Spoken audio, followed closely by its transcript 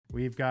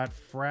We've got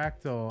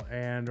Fractal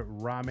and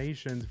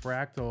Rahmations.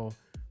 Fractal,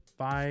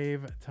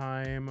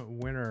 5-time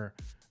winner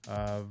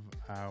of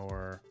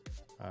our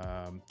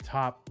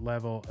top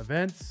level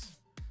events.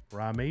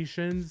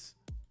 Rahmations,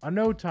 a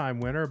no-time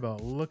winner,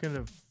 but looking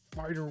to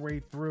fight her way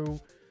through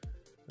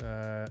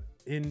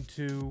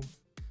into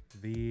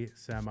the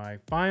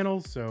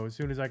semifinals. So as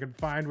soon as I can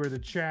find where the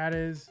chat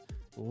is,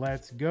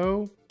 let's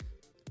go.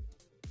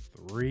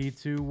 3,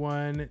 2,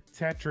 1,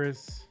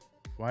 Tetris.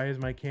 Why is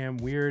my cam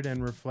weird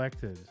and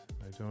reflected?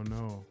 I don't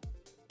know.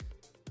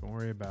 Don't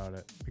worry about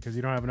it. Because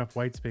you don't have enough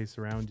white space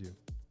around you.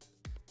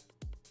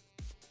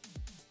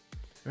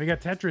 And we got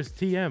Tetris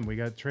TM. We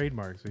got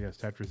trademarks. So yes,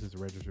 Tetris is a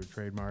registered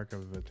trademark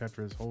of the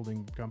Tetris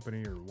holding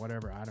company or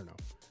whatever. I don't know.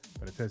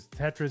 But it says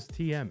Tetris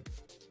TM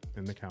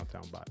in the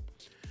countdown bot.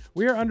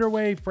 We are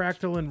underway.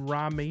 Fractal and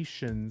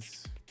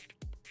Rahmations.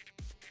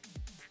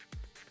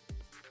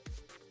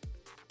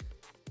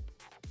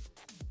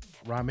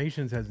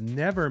 Rahmations has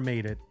never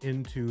made it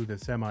into the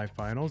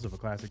semifinals of a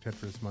Classic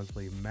Tetris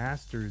Monthly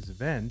Masters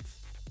event.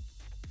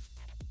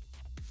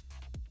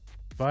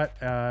 But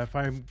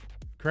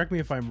correct me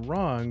if I'm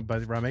wrong,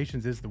 but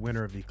Rahmations is the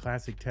winner of the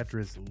Classic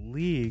Tetris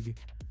League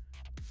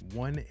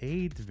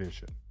 1A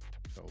division.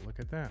 So look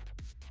at that.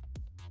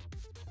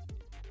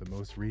 The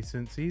most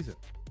recent season.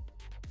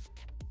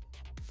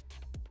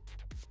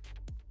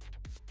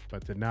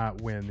 But did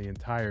not win the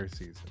entire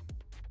season.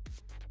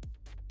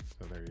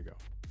 So there you go.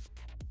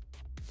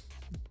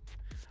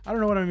 I don't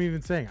know what I'm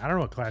even saying. I don't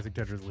know what Classic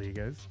Tetris League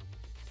is.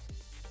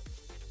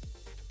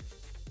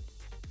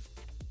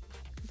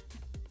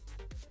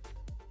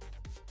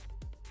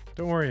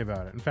 Don't worry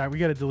about it. In fact, we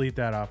got to delete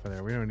that off of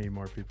there. We don't need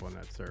more people in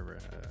that server.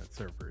 That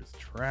server is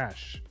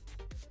trash.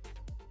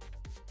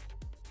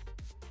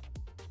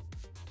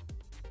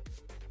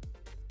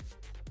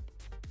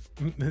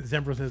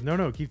 Zembro says,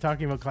 no, keep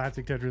talking about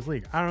Classic Tetris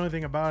League. I don't know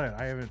anything about it.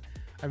 I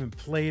haven't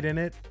played in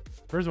it.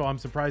 First of all, I'm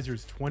surprised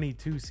there's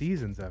 22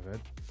 seasons of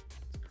it.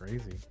 It's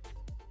crazy.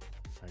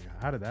 Like,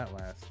 how did that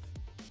last?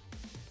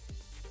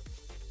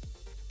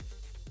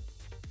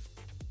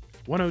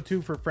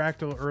 102 for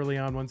Fractal early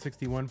on,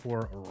 161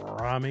 for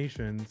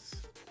Rahmations.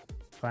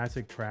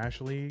 Classic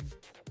Trash League.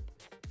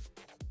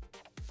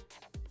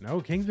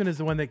 No, Kingsman is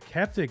the one that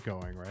kept it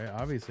going, right?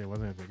 Obviously, it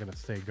wasn't going to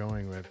stay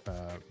going with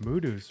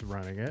Moodoos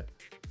running it.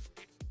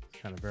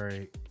 Kind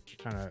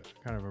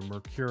of a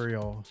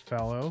mercurial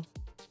fellow.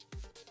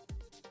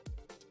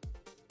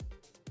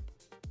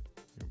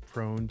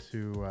 Prone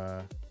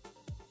to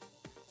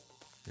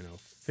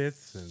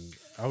fits and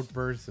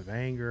outbursts of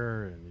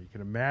anger, and you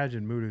can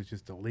imagine Moodoos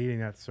just deleting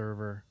that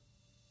server.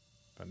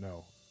 But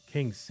no,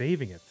 King's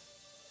saving it.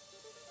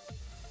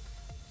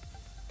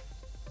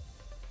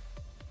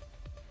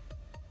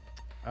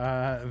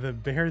 The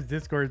Bears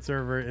Discord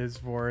server is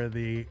for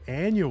the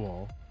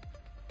annual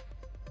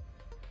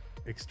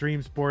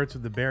Extreme Sports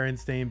with the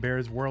Berenstain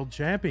Bears World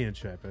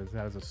Championship. It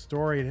has a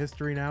storied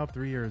history now,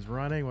 3 years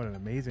running. What an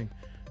amazing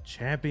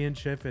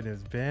championship it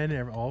has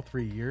been all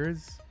 3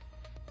 years.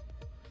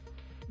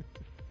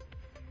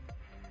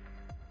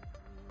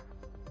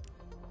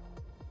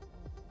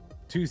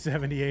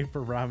 $278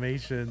 for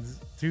Rahmations,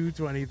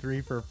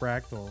 $223 for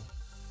Fractal.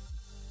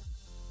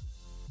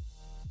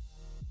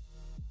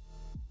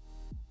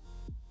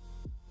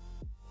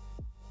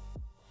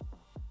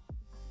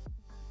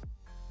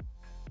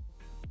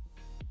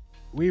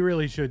 We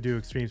really should do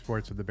Extreme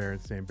Sports with the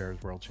Berenstain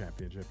Bears World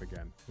Championship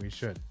again. We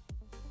should.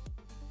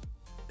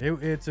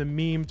 It's a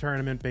meme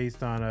tournament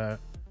based on a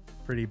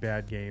pretty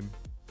bad game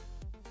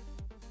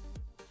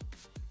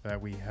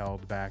that we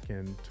held back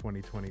in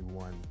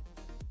 2021.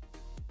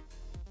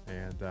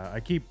 And I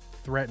keep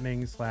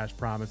threatening /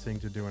 promising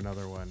to do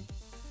another one,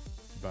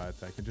 but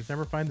I can just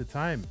never find the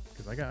time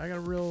because I got a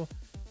real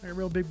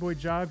big boy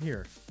job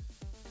here.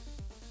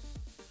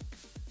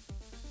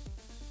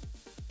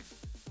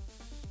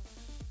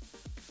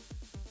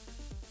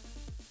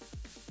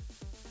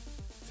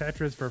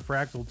 Tetris for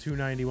Fractal,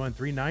 291.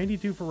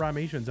 392 for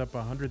Rahmations, up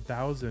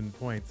 100,000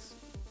 points.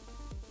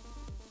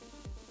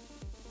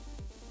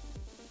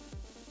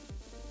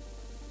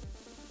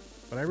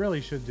 But I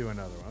really should do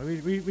another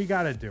one. We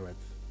got to do it.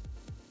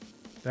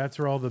 That's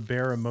where all the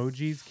bear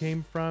emojis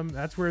came from.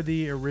 That's where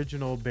the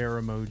original bear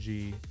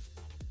emoji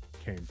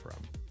came from.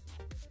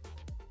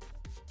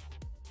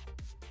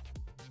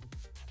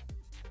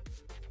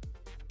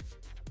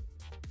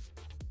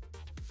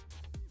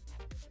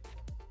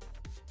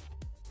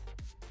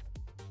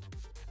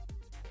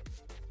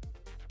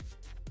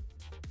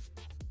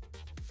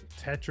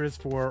 Tetris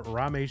for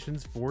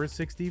Rahmations,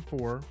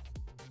 464.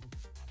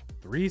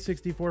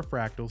 364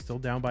 Fractal, still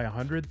down by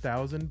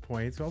 100,000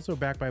 points. Also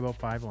back by about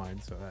 5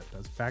 lines, so that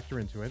does factor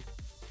into it.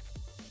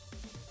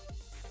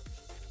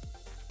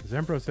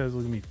 Zempro says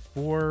there's going to be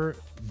 4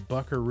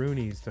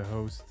 buckaroonies to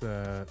host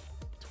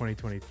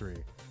 2023.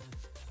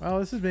 Well,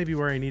 this is maybe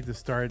where I need to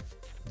start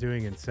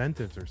doing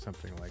incentives or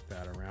something like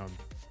that around,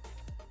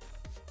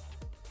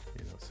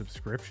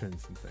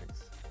 subscriptions and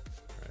things,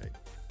 right?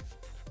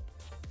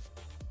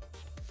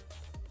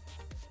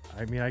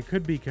 I mean, I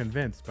could be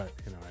convinced, but,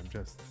 I'm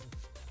just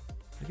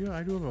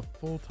I do have a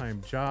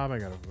full-time job. I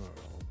got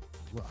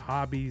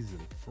hobbies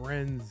and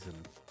friends, and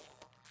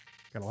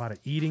got a lot of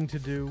eating to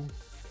do.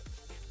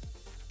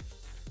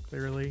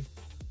 Clearly,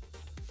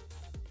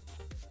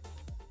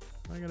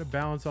 I got to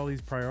balance all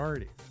these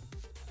priorities.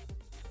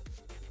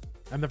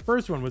 And the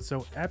first one was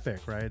so epic,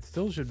 right? It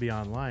still should be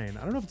online.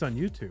 I don't know if it's on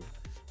YouTube,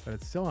 but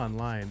it's still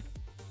online.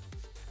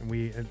 And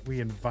we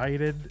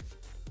invited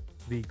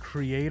the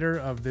creator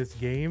of this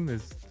game,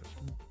 this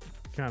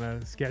kind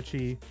of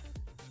sketchy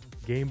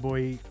Game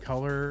Boy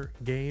Color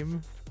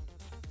game.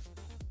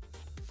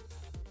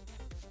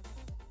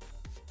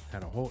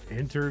 Had a whole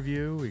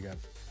interview. We got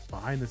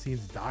behind the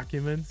scenes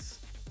documents.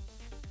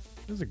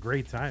 It was a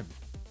great time.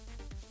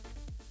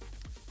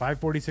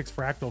 546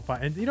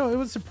 Fractal, and you know, it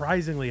was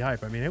surprisingly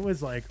hype. I mean, it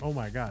was like, oh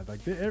my god,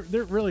 like it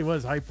really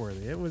was hype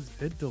worthy.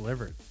 It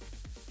delivered.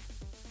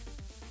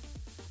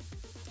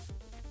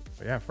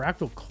 But yeah,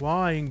 Fractal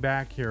clawing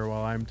back here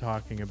while I'm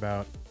talking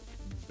about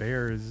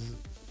Bears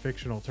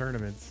fictional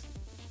tournaments.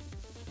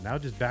 Now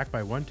just backed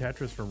by one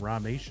Tetris from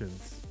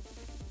Rahmations.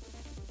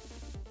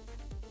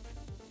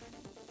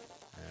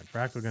 And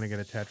Fractal going to get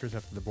a Tetris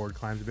after the board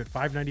climbs a bit.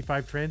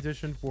 595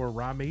 transition for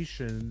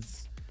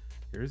Rahmations.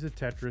 Here's a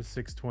Tetris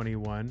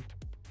 621.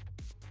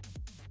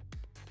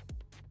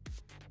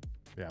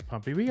 Yeah,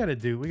 Pumpy, we gotta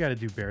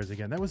do Bears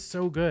again. That was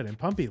so good, and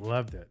Pumpy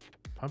loved it.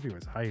 Pumpy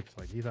was hyped,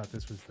 like he thought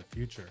this was the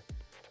future.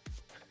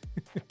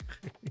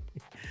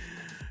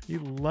 He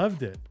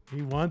loved it.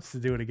 He wants to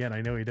do it again.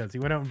 I know he does. He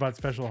went out and bought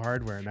special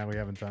hardware, and now we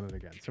haven't done it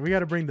again. So we got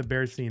to bring the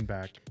Bear scene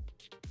back.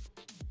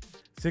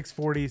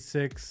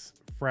 646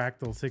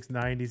 Fractal,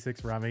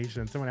 696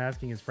 Rahmation. Someone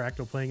asking, is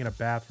Fractal playing in a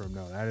bathroom?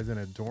 No, that is in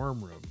a dorm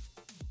room.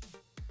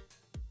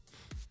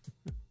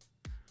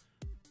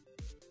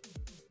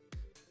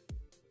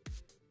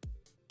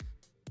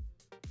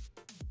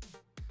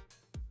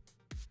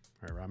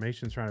 All right,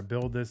 Rahmation's trying to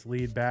build this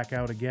lead back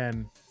out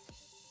again.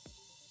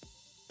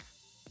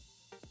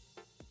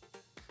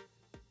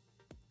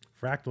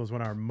 Fractal has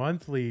won our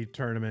monthly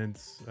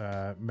tournaments,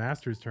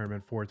 Masters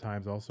tournament 4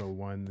 times. Also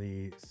won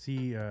the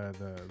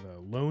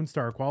Lone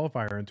Star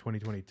qualifier in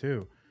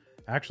 2022.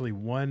 Actually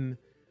won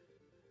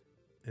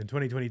in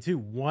 2022.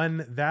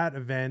 Won that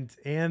event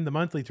and the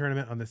monthly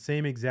tournament on the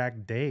same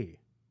exact day.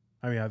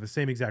 I mean, the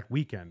same exact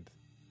weekend,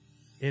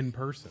 in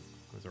person.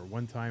 It was our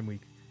one time we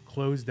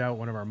closed out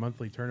one of our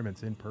monthly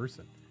tournaments in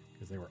person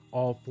because they were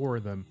all 4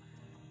 of them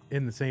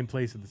in the same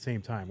place at the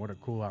same time. What a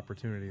cool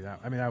opportunity that!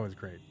 I mean, that was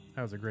great.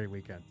 That was a great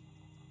weekend.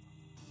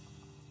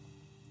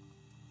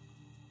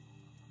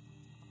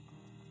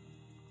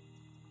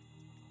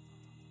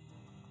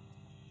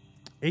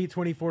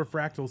 824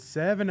 Fractal,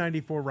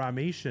 794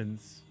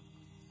 Rahmations.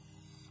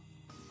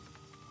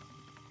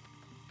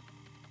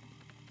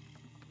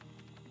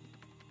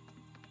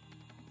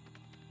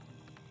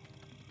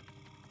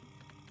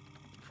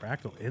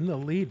 Fractal in the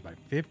lead by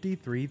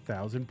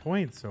 53,000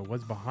 points, so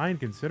was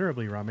behind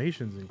considerably.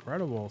 Rahmations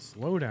incredible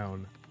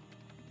slowdown.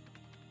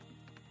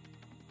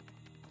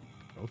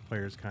 Both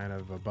players kind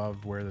of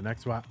above where the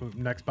next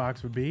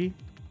box would be.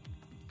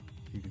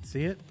 You can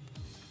see it.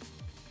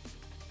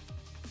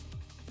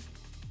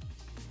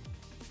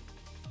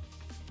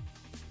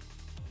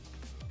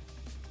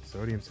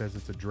 Sodium says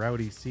it's a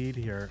droughty seed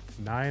here.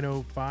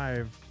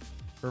 905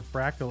 for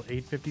Fractal.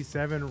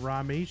 857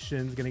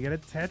 Rahmations gonna get a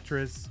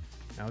Tetris.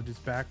 Now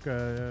just back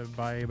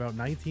by about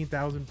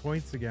 19,000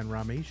 points again.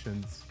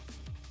 Rahmations.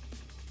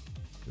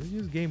 This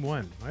is game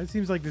 1. It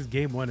seems like this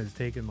game 1 has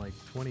taken like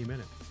 20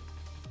 minutes.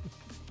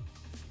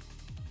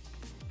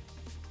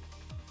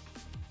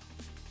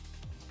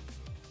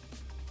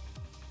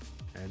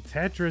 And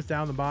Tetris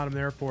down the bottom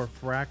there for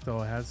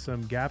Fractal. Has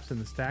some gaps in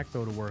the stack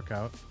though to work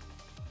out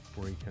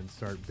before he can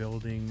start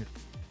building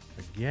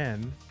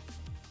again,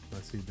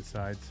 unless he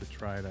decides to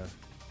try to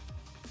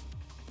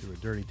do a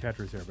dirty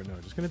Tetris here. But no,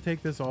 just going to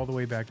take this all the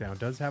way back down.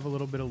 Does have a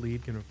little bit of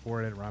lead, can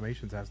afford it.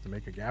 Rahmations has to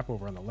make a gap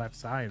over on the left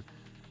side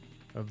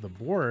of the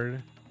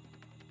board.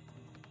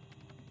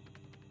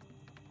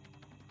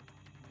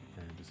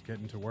 And just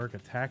getting to work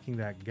attacking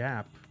that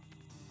gap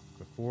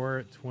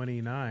before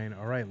 29.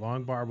 All right,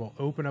 long bar will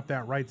open up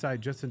that right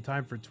side just in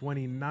time for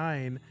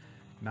 29.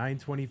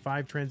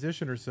 925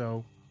 transition or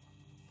so.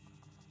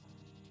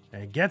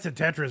 And gets a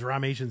Tetris.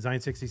 Rahmations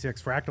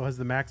 966. Fractal has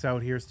the max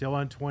out here, still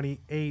on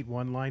 28.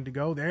 1 line to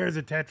go. There's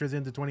a Tetris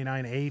into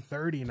 29.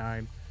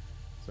 A39.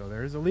 So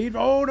there's a lead.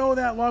 Oh no,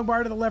 that long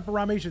bar to the left for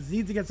Rahmations.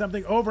 Needs to get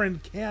something over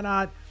and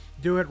cannot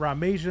do it.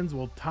 Rahmations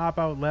will top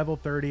out level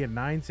 30 at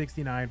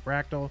 969.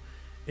 Fractal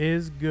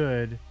is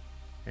good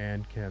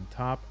and can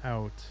top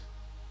out,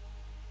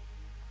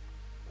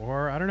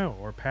 or I don't know,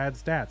 or pad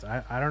stats.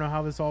 I don't know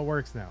how this all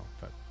works now,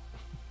 but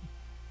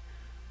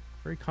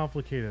very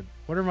complicated.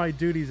 What are my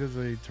duties as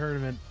a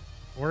tournament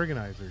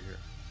organizer here?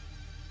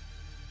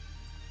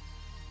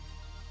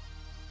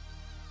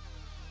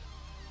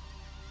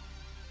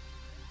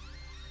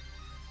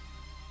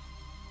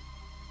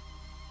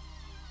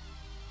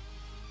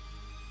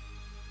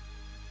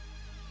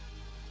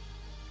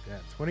 Yeah,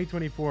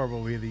 2024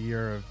 will be the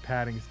year of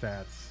padding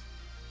stats.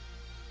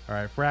 All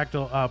right,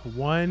 Fractal up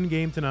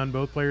 1-0.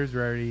 Both players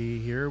ready.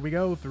 Here we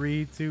go.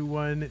 3, 2,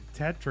 1,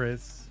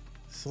 Tetris.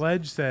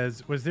 Sledge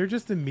says, was there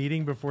just a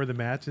meeting before the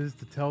matches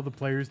to tell the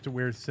players to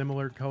wear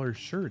similar color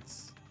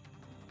shirts?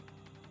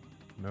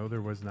 No,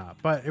 there was not.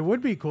 But it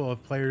would be cool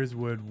if players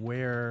would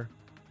wear,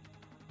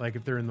 like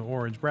if they're in the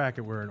orange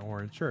bracket, wear an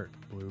orange shirt.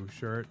 Blue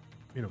shirt,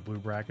 you know, blue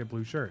bracket,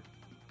 blue shirt.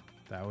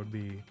 That would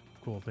be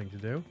a cool thing to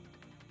do.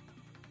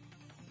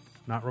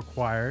 Not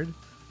required.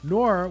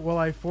 Nor will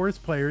I force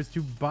players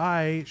to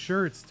buy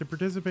shirts to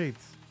participate.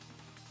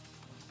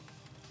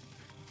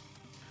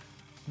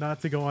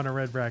 Not to go on a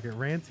red bracket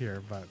rant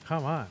here, but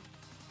come on.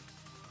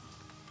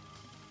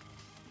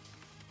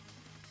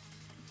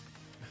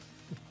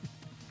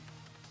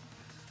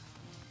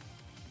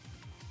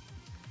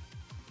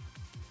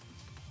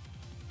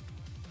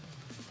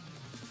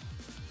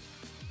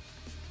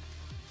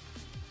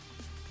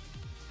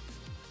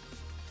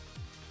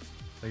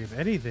 Like, if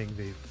anything,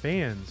 the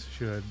fans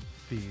should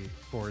be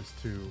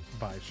forced to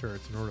buy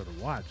shirts in order to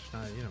watch,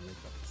 not, you know, make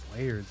the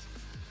players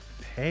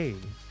pay.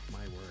 My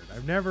word.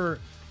 I've never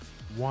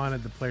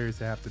wanted the players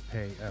to have to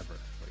pay ever.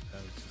 Like,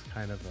 that was just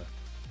kind of a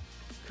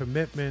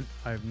commitment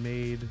I've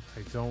made.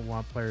 I don't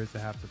want players to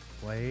have to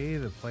play.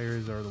 The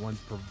players are the ones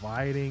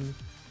providing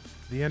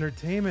the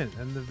entertainment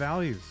and the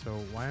value. So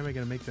why am I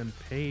going to make them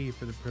pay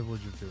for the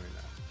privilege of doing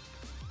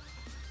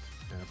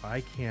that? And if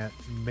I can't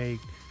make,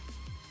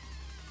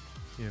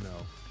 you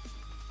know,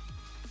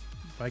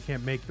 if I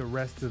can't make the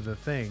rest of the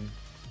thing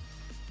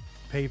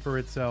pay for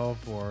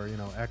itself, or, you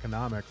know,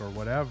 economic or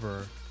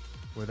whatever,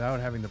 without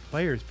having the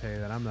players pay,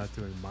 then I'm not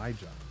doing my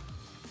job.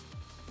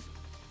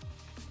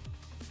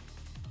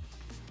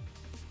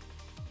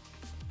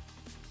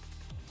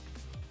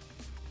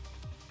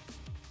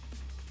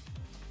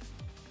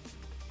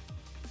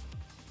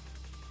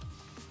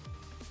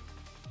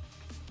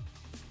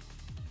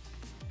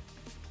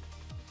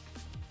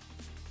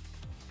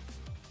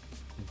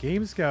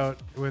 Game Scout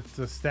with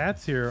the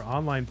stats here,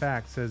 online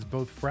fact, says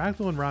both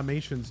Fractal and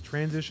Rahmations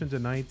transitioned to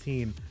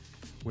 19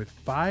 with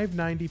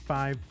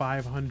 595,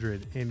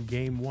 500 in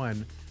game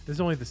 1. This is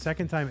only the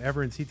second time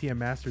ever in CTM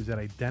Masters that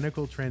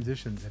identical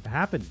transitions have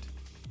happened.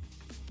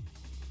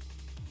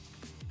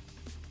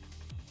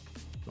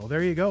 Well,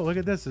 there you go. Look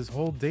at this. This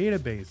whole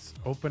database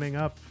opening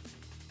up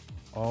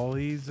all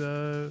these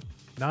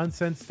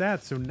nonsense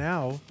stats. So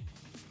now,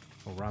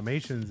 well,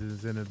 Rahmations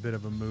is in a bit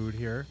of a mood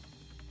here.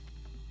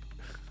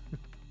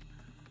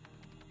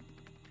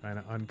 Trying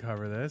to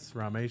uncover this.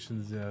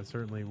 Rahmations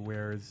certainly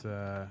wears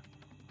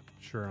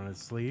shirt on his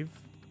sleeve.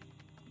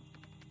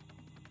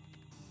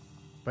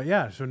 But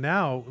yeah, so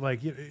now,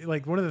 like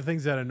one of the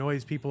things that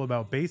annoys people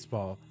about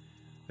baseball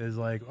is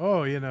like,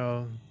 oh, you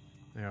know,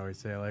 they always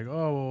say like,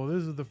 oh, well,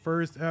 this is the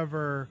first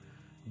ever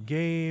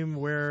game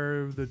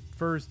where the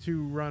first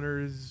two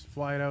runners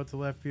fly out to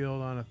left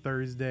field on a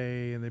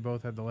Thursday and they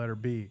both had the letter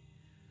B,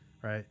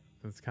 right?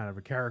 That's kind of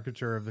a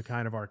caricature of the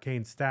kind of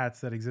arcane stats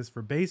that exist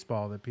for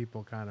baseball that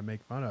people kind of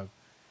make fun of.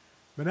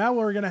 But now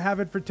we're going to have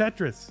it for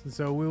Tetris.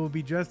 So we will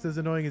be just as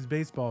annoying as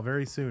baseball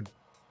very soon.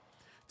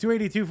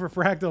 282 for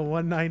Fractal,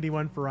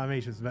 191 for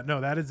Rahmations. But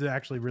no, that is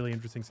actually a really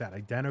interesting stat.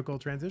 Identical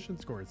transition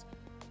scores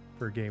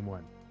for game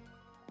 1.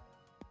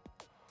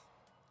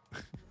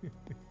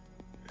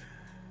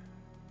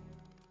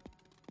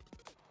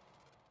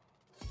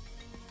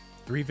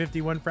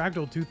 351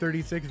 Fractal,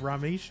 236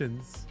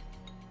 Rahmations.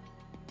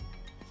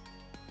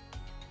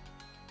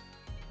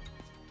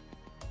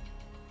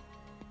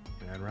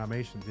 And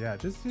Rahmations, yeah,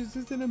 just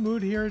in a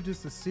mood here.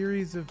 Just a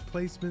series of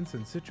placements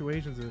and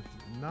situations that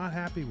I'm not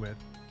happy with.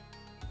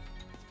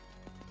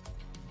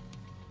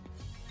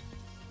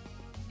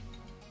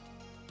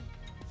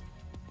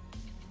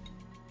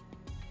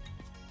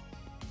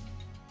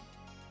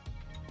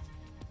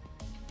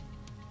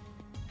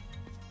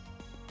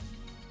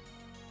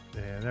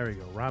 And there we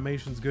go.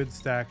 Rahmations, good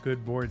stack,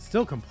 good board.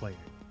 Still complaining.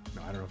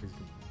 No, I don't know if he's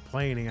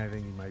complaining. I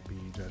think he might be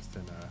just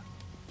in a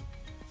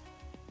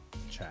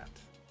chat.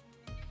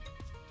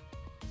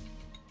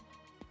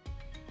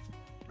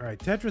 All right,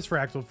 Tetris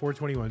Fractal,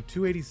 421,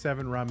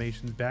 287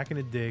 Rahmations, back in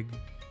a dig.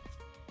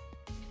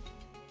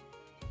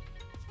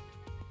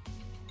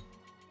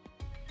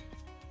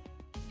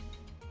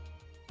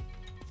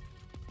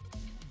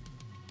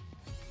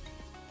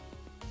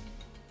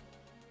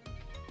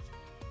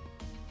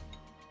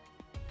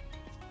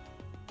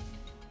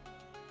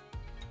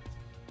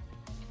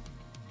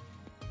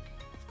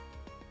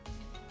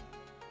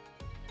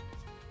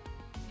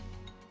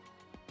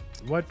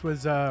 What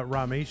was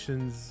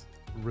Rahmations'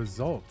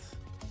 result?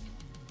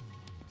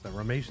 So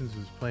Rahmations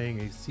was playing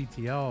a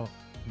CTL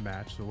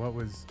match. So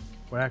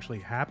what actually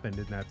happened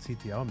in that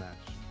CTL match?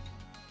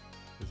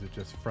 Is it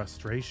just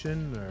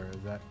frustration, or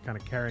is that kind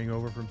of carrying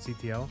over from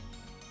CTL?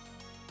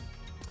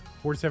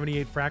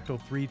 478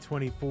 Fractal,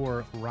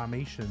 324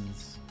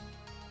 Rahmations.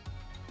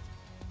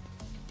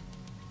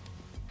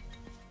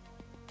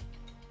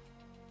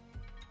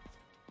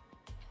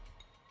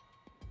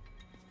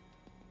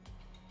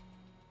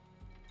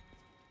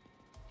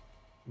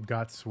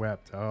 Got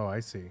swept. Oh,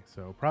 I see.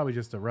 So probably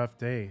just a rough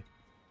day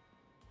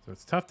So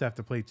it's tough to have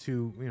to play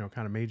two, you know,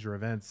 kind of major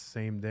events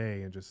same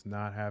day and just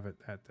not have it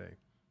that day.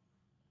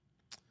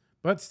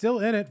 But still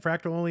in it.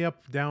 Fractal only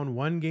up, down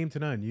 1 game to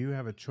none. You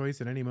have a choice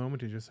at any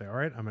moment to just say, all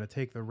right, I'm going to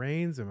take the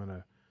reins. I'm going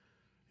to,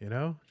 you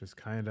know, just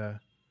kind of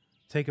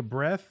take a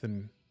breath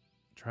and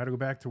try to go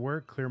back to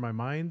work, clear my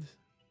mind.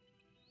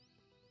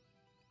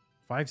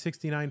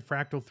 569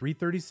 Fractal,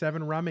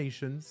 337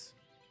 Rahmations.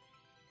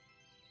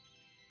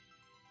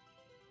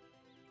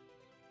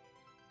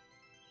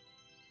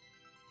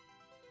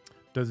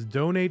 Does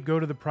donate go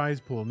to the prize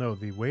pool? No,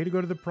 the way to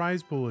go to the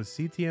prize pool is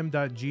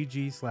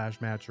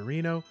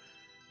ctm.gg/matcherino.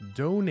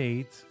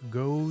 Donate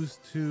goes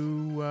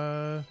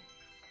to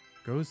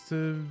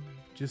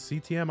just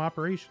CTM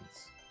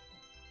operations.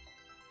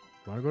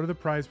 If you want to go to the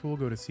prize pool,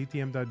 go to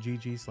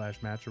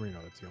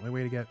ctm.gg/matcherino. That's the only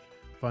way to get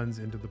funds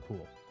into the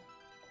pool.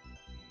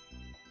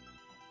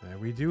 And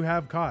we do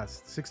have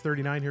costs.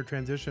 $639 here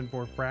transition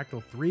for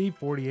Fractal,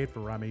 $348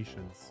 for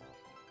Rahmations.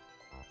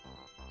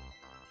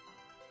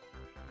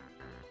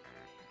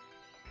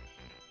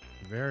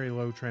 Very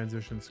low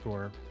transition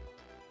score.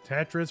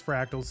 Tetris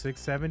Fractal,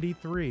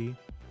 $673.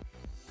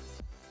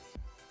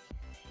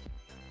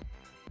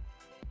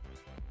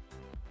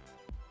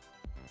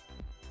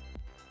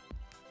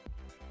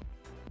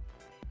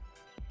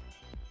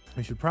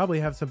 We should probably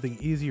have something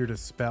easier to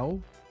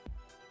spell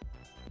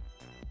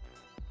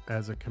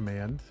as a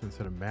command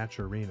instead of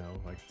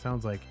Matcherino. Like, it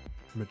sounds like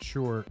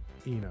mature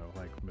Eno,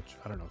 like,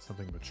 I don't know,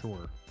 something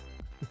mature.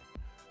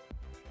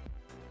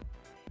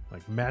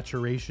 Like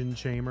maturation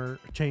chamber,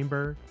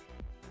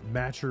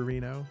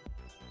 Matcherino.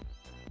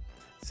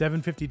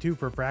 752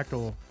 for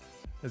Fractal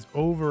is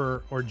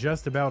over or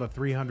just about a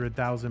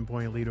 300,000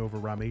 point lead over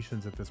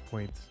Rahmations at this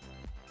point.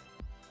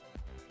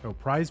 Oh,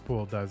 prize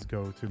pool does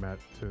go to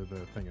the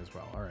thing as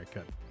well. All right,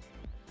 good.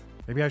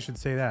 Maybe I should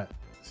say that.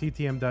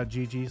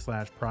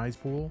 ctm.gg/prize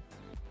pool.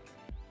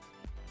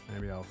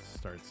 Maybe I'll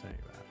start saying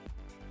that.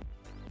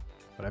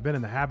 But I've been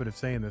in the habit of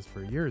saying this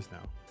for years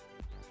now.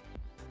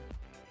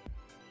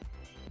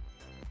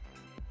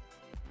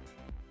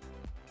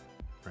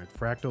 All right,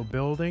 Fractal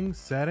building,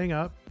 setting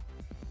up.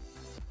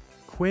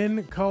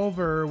 Quinn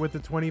Culver with the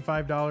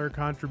 $25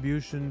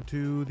 contribution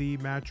to the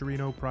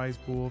Matcherino prize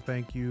pool.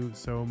 Thank you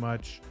so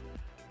much.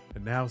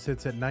 It now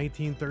sits at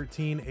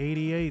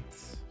 1913.88.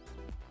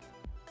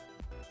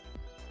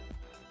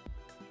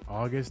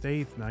 August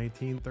 8th,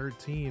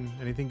 1913.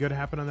 Anything good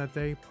happen on that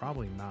day?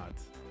 Probably not.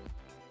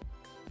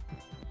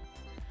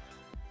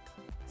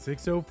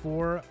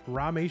 604.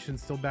 Rahmations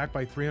still back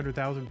by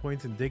 300,000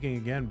 points and digging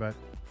again, but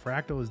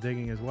Fractal is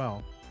digging as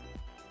well.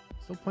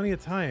 Still plenty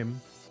of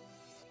time.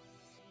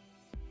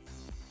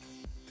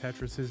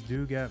 Tetrises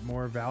do get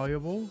more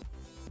valuable.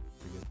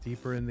 We get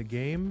deeper in the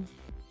game.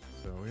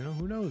 So, you know,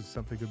 who knows?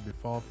 Something could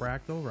befall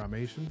Fractal.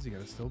 Rahmations, you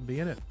got to still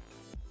be in it.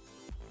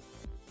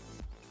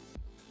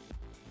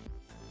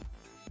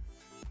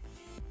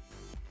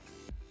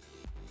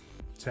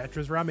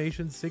 Tetris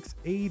Rahmations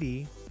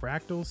 680.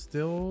 Fractal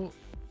still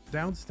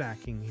down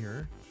stacking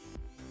here.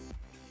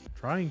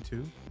 Trying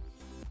to.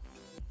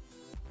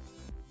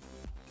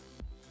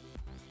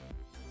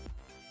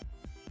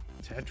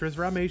 Tetris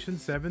Rahmations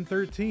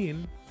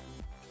 713.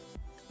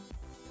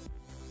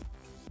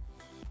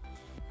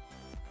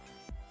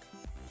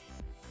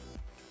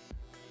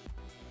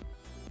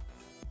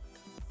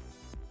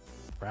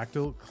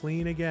 Fractal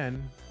clean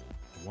again.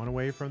 One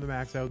away from the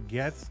max out.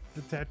 Gets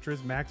the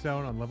Tetris max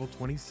out on level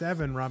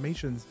 27.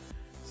 Rahmations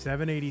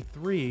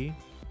 783.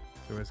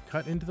 So has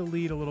cut into the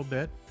lead a little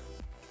bit.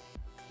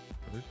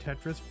 Another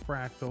Tetris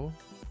Fractal.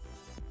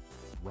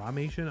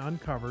 Rahmation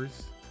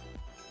uncovers.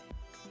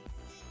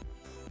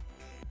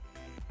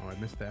 Oh, I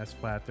missed the S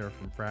flat there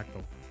from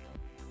Fractal.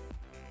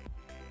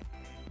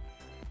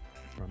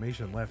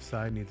 Rahmation left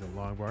side needs a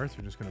long bar, so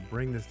we're just going to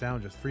bring this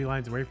down just 3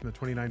 lines away from the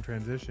 29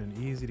 transition.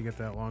 Easy to get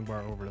that long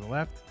bar over to the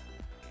left.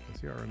 Let's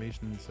see what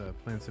Rahmations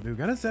plans to do.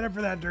 Gonna set up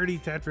for that dirty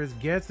Tetris.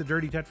 Gets the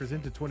dirty Tetris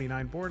into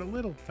 29 board. A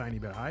little tiny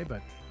bit high,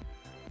 but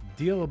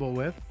dealable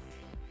with.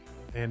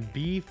 And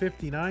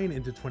B59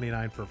 into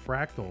 29 for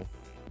Fractal.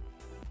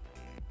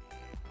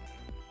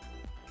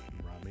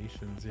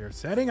 Rahmations here.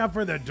 Setting up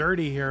for the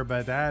dirty here,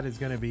 but that is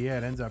going to be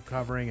it. Ends up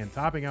covering and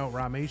topping out.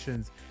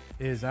 Rahmations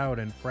is out,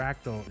 and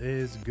Fractal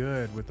is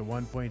good with the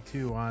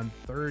 1.2 on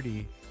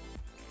 30.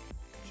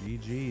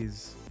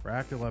 GG's.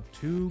 Fractal up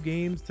 2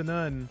 games to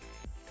none.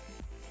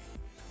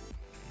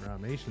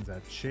 Rahmations,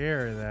 that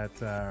chair, that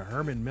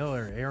Herman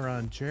Miller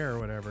Aeron chair or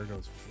whatever,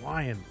 goes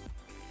flying.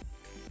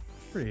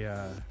 Pretty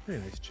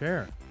nice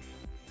chair.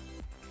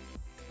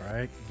 All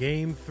right,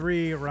 game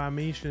 3.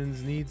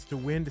 Rahmations needs to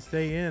win to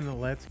stay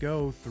in. Let's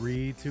go.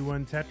 3, 2,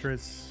 1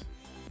 Tetris.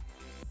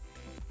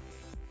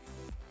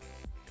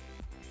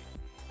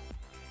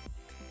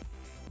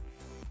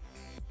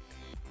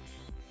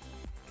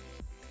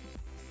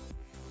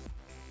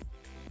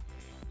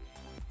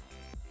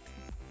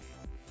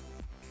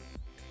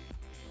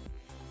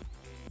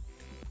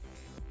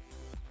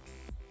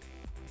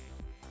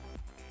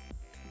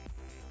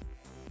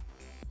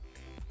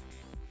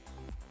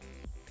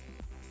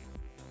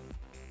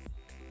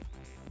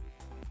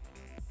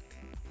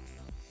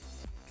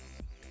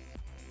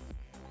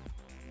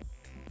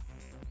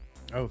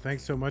 Oh,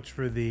 thanks so much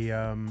for the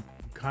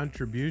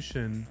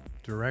contribution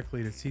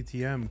directly to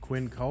CTM,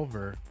 Quinn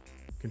Culver,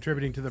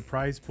 contributing to the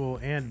prize pool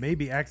and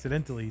maybe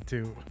accidentally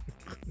to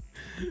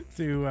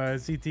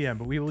CTM.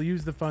 But we will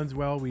use the funds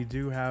well. We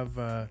do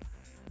have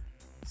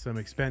some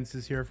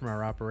expenses here from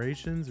our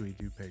operations. We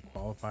do pay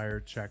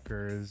qualifier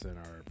checkers and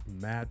our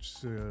match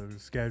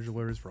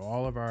schedulers for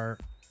all of our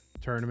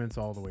tournaments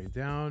all the way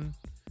down,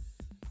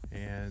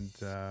 and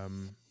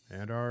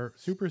our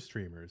super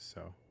streamers.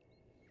 So.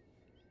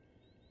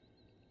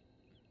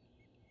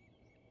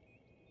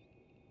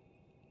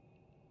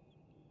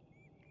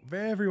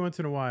 Every once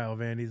in a while,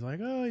 Vandy's like,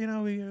 oh, you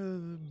know,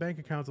 the bank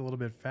account's a little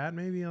bit fat.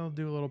 Maybe I'll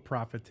do a little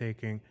profit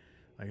taking.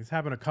 Like, it's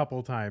happened a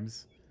couple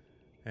times.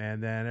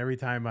 And then every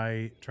time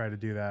I try to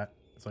do that,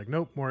 it's like,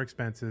 nope, more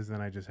expenses. Then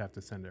I just have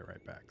to send it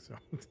right back. So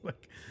it's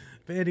like,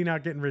 Vandy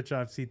not getting rich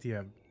off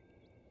CTM.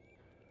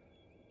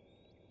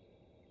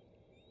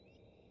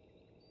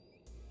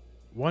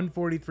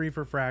 $143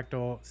 for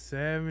Fractal,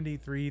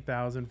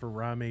 $73,000 for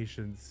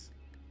Rahmations.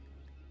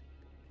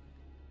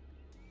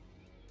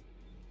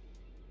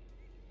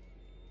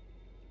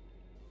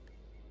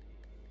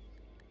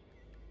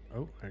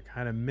 Oh, I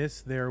kind of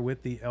missed there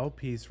with the L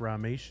piece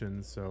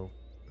Rahmations, so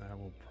that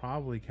will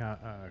probably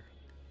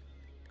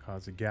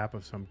cause a gap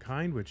of some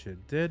kind, which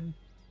it did.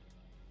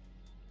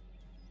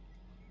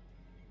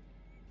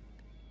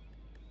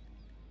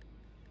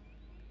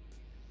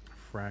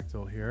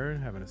 Fractal here,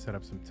 having to set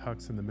up some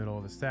tucks in the middle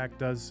of the stack,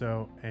 does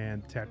so,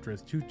 and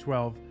Tetris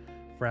 212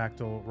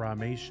 Fractal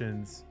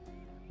Rahmations.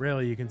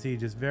 Really, you can see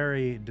just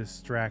very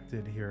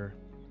distracted here,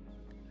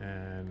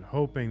 and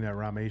hoping that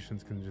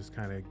Rahmations can just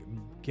kind of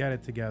get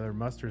it together,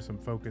 muster some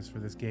focus for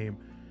this game,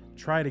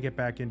 try to get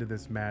back into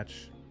this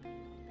match.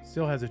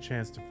 Still has a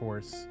chance to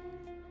force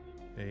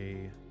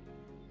a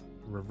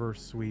reverse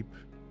sweep.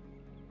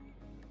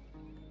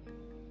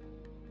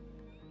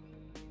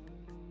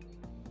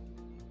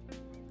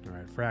 All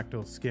right,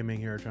 Fractal skimming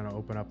here, trying to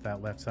open up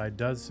that left side.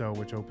 Does so,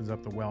 which opens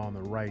up the well on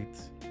the right.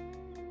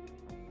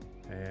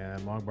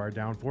 And long bar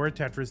down for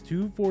Tetris,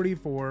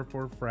 244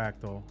 for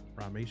Fractal.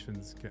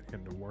 Rahmations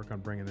getting to work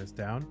on bringing this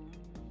down.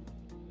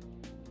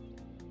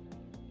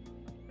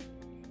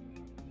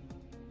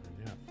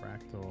 And yeah,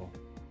 Fractal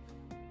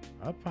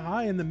up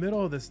high in the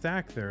middle of the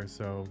stack there,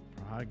 so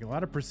a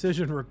lot of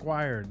precision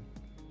required.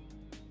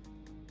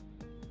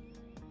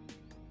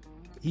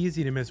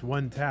 Easy to miss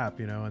one tap,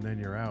 you know, and then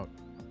you're out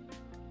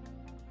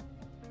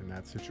in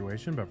that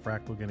situation, but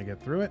Fractal going to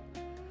get through it.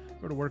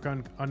 Go to work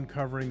on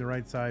uncovering the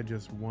right side,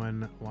 just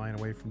one line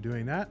away from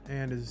doing that,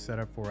 and is set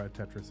up for a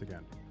Tetris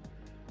again.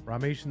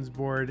 Rahmations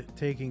board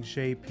taking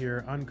shape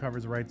here,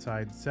 uncovers the right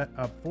side, set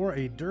up for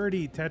a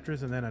dirty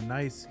Tetris, and then a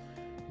nice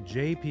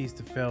J piece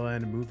to fill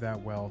in and move that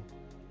well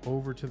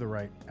over to the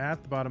right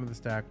at the bottom of the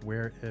stack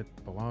where it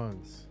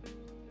belongs.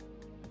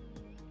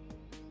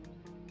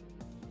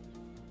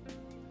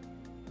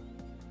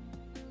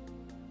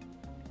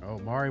 Oh,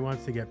 Mari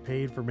wants to get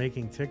paid for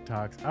making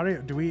TikToks. I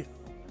don't.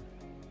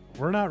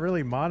 We're not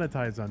really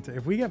monetized on.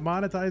 If we get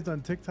monetized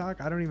on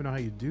TikTok, I don't even know how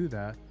you do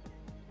that.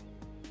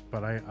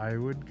 But I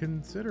would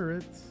consider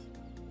it.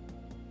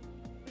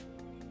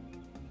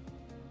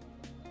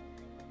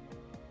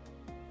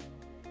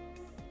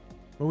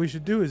 What we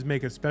should do is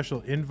make a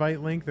special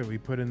invite link that we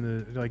put in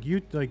the like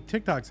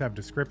TikToks have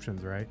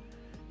descriptions, right?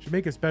 Should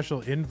make a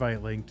special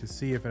invite link to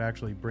see if it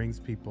actually brings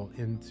people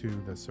into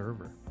the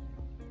server,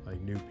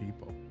 like new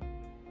people.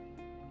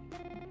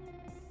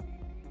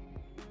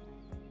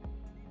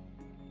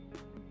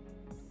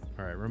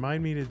 All right,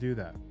 remind me to do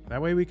that.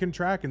 That way we can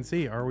track and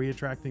see, are we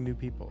attracting new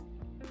people?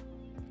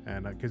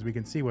 And because we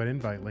can see what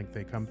invite link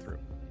they come through.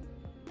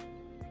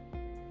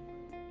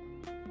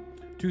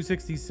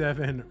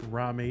 267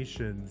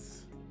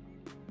 Rahmations.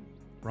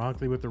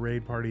 Ronkley with the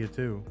raid party of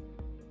 2.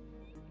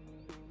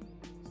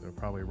 So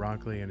probably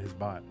Ronkley and his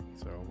bot.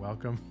 So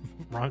welcome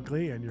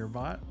Ronkley and your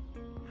bot.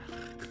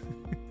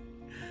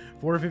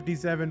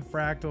 457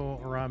 Fractal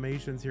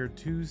Rahmations here,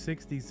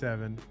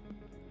 267.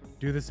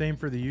 Do the same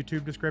for the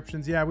YouTube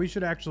descriptions. Yeah, we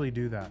should actually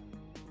do that.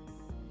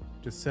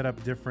 Just set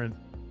up different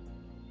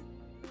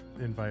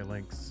invite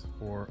links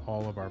for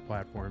all of our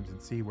platforms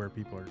and see where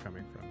people are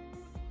coming from.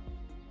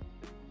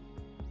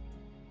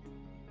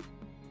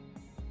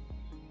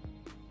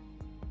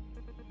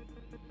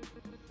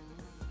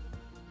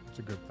 It's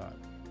a good thought.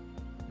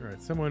 All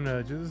right, someone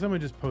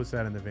just post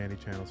that in the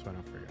Vandy channel so I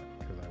don't forget,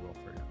 because I will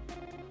forget.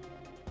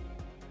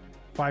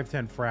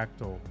 510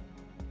 Fractal.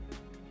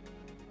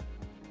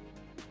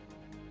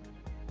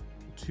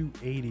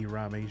 280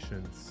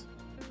 Rahmations.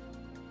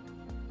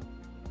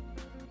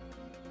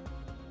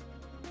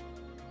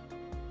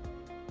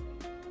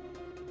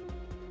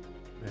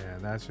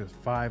 And that's just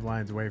 5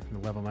 lines away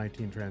from the level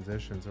 19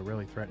 transition, so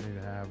really threatening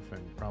to have,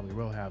 and probably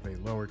will have, a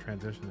lower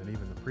transition than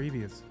even the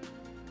previous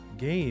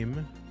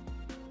game.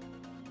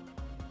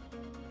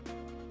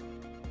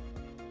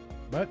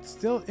 But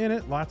still in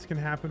it, lots can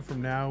happen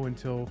from now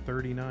until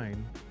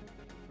 39.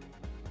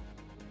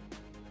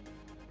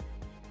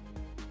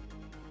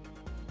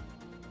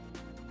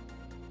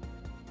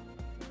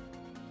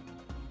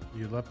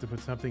 You'd love to put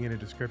something in a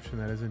description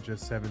that isn't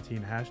just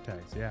 17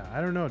 hashtags. Yeah,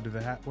 I don't know. Do the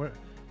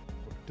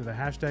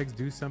hashtags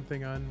do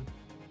something on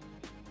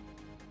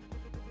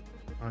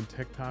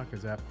TikTok?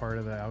 Is that part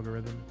of the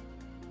algorithm?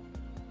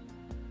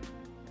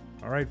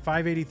 All right,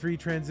 583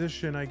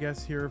 transition, I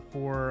guess, here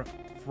for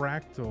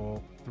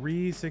Fractal.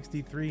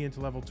 363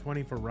 into level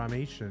 20 for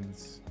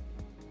Rahmations.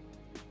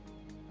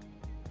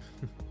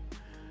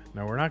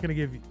 No, we're not going to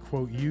give,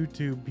 quote,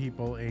 YouTube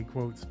people a,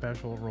 quote,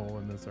 special role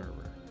in the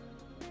server.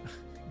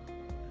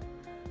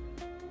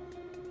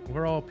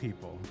 We're all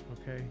people,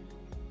 okay?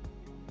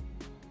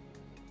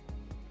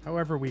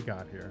 However we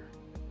got here.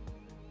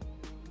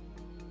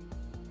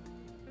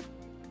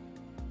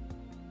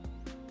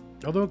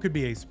 Although it could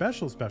be a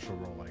special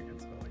role, like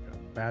it's like a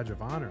badge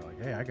of honor.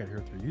 Like, hey, I got here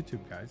through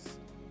YouTube, guys.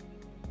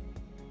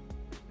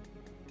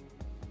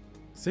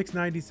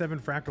 697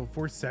 Fractal,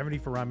 470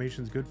 for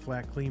Rahmations. Good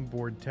flat, clean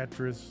board.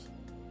 Tetris,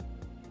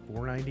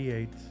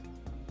 498.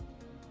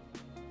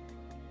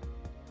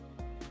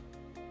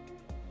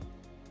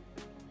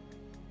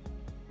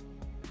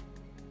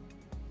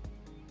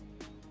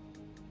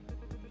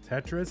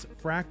 Tetris,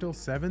 Fractal,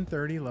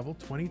 730, level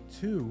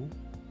 22.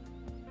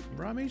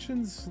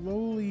 Rahmations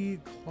slowly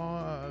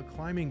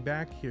climbing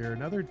back here.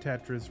 Another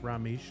Tetris,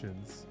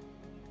 Rahmations.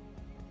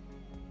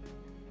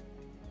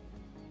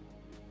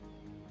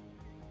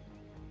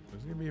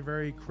 There's going to be a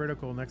very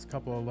critical next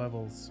couple of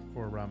levels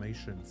for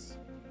Rahmations.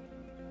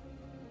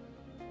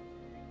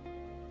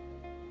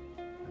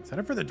 And set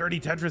up for the dirty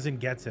Tetris and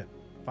gets it.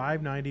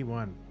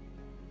 591.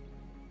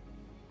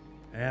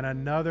 And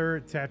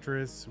another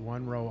Tetris,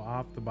 one row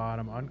off the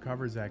bottom,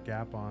 uncovers that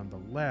gap on the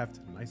left.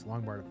 Nice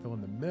long bar to fill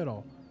in the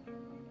middle.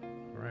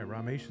 All right,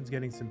 Rahmations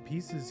getting some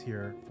pieces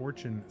here.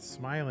 Fortune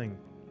smiling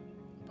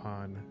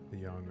upon the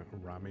young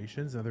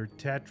Rahmations. Another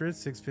Tetris,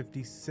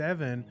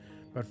 657.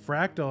 But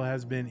Fractal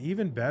has been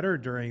even better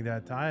during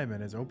that time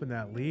and has opened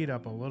that lead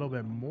up a little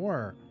bit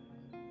more.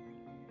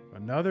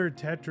 Another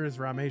Tetris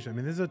Rahmation. I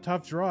mean, this is a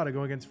tough draw to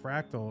go against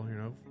Fractal. You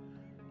know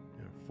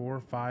 4 or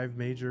 5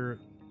 major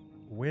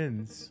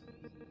wins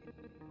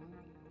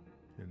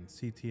in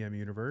CTM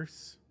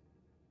universe.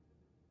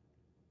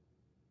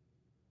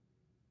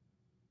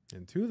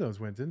 And 2 of those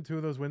wins. Didn't 2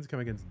 of those wins come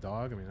against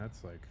Dog? I mean,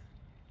 that's like,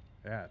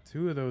 yeah,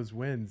 2 of those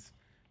wins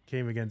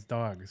came against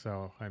Dog.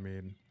 So, I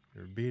mean,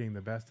 you're beating the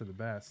best of the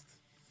best.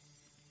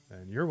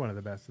 And you're one of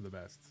the best of the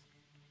best.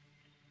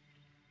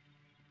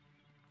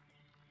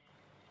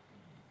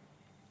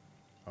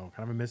 Oh,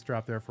 kind of a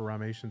misdrop there for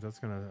Rahmations. That's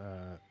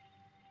gonna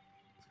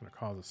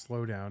cause a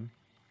slowdown.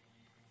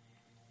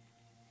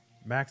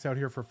 Max out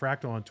here for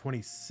Fractal on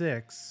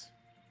 26.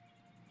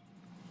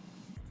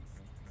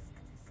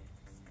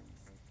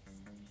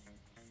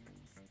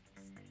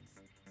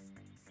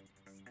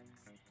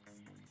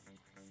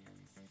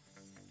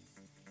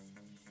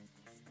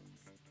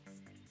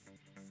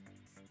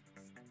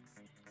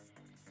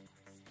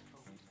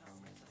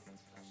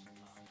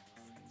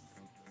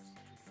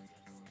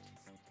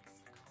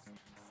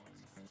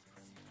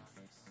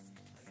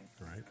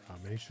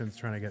 Rahmations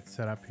trying to get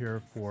set up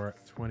here for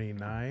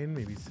 29.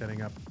 Maybe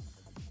setting up.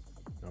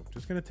 Nope,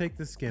 just going to take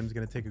the skims.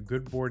 Going to take a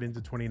good board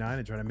into 29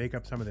 and try to make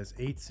up some of this.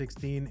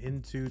 816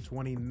 into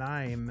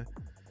 29.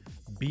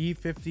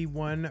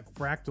 B51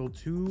 Fractal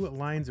 2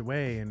 lines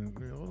away and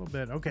a little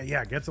bit. Okay,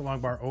 yeah, gets a long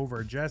bar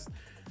over just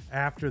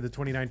after the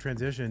 29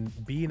 transition.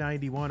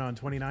 B91 on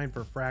 29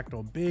 for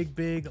Fractal.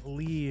 Big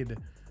lead.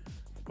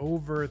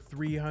 Over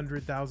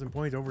 300,000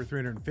 points. Over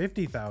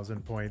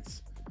 350,000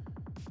 points.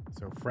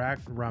 So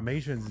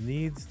Rahmations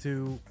needs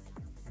to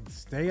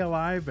stay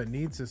alive, but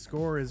needs to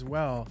score as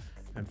well.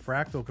 And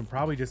Fractal can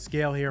probably just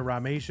scale here.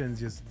 Rahmations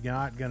just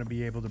not going to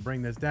be able to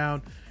bring this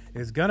down.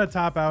 Is going to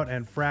top out,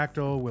 and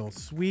Fractal will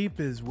sweep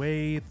his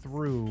way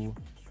through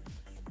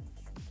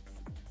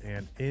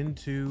and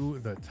into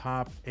the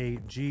top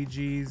 8.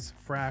 GG's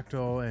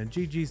Fractal, and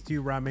GG's to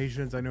you,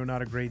 Rahmations. I know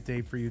not a great day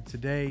for you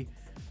today,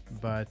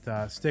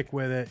 but stick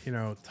with it. You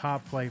know,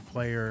 top flight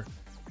player.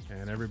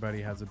 And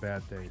everybody has a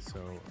bad day. So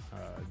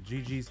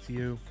GG's to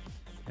you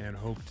and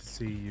hope to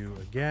see you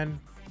again.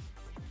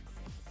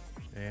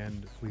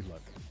 And we love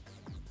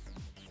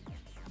you.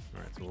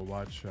 All right, so we'll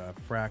watch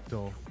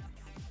Fractal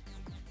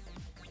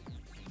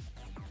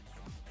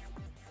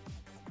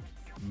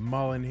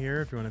Mullen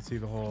here if you want to see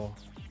the whole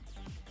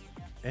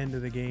end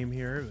of the game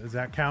here. Does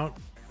that count?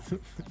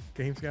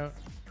 Game Scout?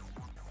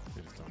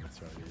 You just don't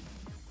necessarily need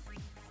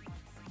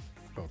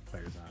both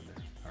players on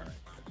there. All right.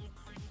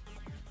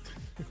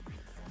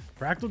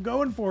 Fractal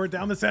going for it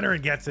down the center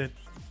and gets it.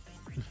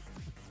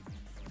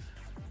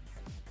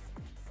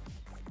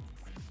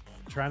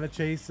 Trying to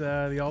chase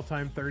the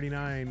all-time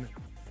 39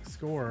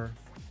 score.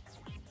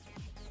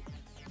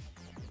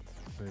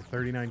 The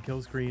 39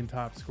 kill screen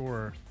top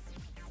scorer.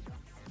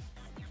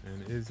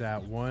 And is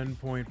at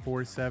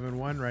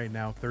 1.471 right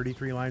now.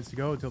 33 lines to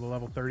go until the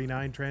level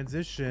 39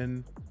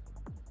 transition.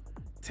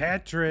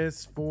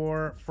 Tetris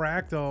for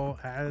Fractal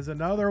has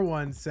another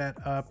one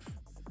set up.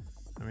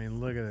 I mean,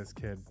 look at this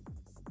kid.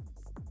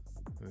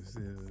 This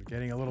is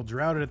getting a little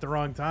droughted at the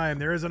wrong time.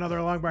 There is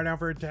another long bar down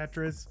for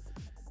Tetris.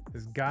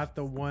 has got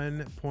the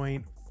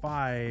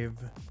 1.5,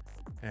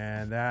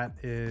 and that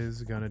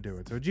is gonna do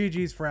it. So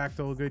GG's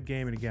Fractal, good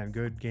game, and again,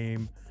 good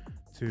game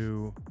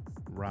to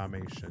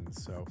Rahmations.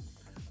 So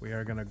we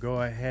are gonna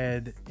go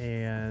ahead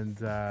and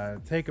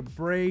take a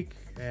break,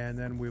 and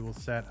then we will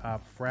set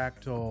up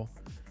Fractal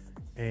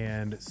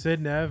and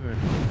Sidnev.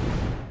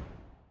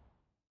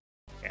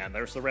 And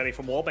there's the ready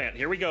from Wallbant.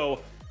 Here we go.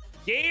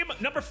 Game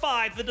number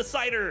 5, the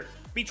decider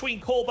between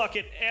Coal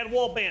Bucket and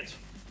Wallbant.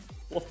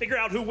 We'll figure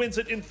out who wins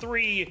it in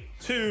 3,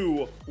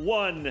 2,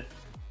 1.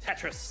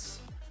 Tetris.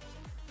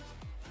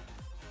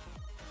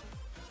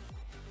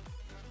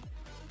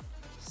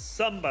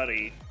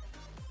 Somebody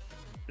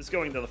is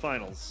going to the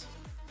finals,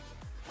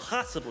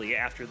 possibly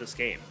after this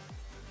game.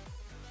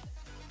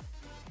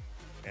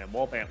 And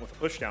Wallbant with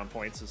the pushdown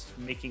points is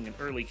making an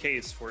early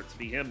case for it to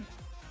be him.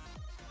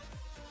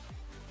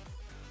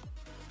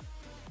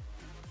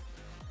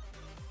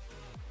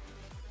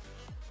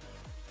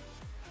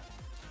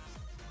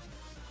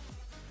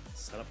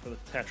 Set up for the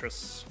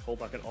Tetris. Coal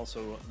Bucket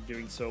also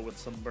doing so with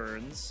some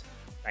burns.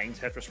 Bang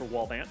Tetris for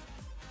Wallbant.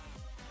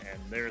 And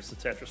there's the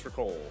Tetris for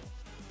Cole.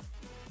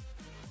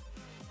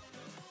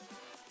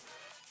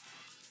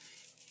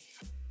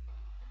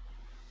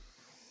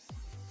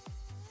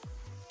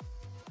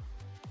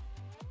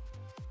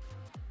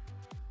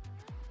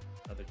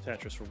 Another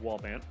Tetris for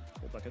Wallbant.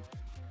 Coal Bucket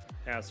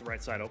has the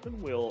right side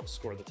open. Will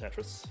score the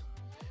Tetris.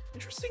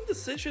 Interesting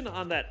decision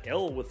on that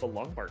L with the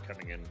long bar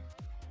coming in.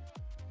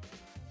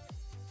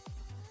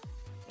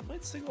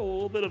 Might signal a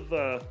little bit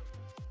of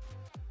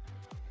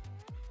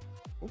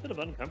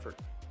uncomfort,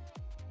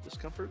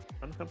 discomfort,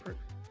 uncomfort.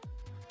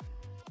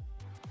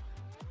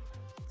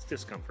 It's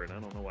discomfort. I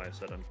don't know why I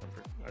said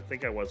uncomfort. I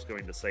think I was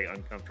going to say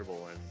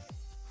uncomfortable, and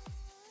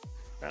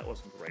that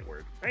wasn't the right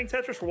word. Bang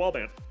Tetris for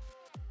Wallbant.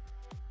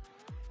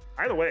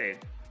 Either way,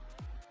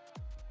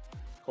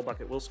 Coal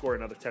Bucket will score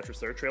another Tetris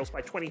there. Trails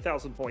by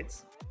 20,000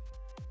 points.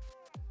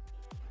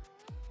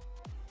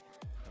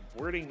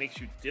 Wording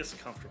makes you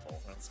discomfortable.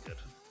 That's good.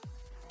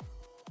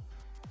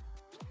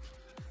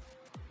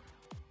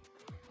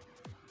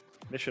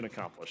 Mission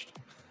accomplished.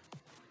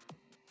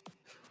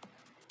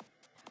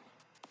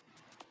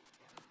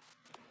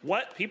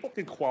 What? People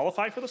can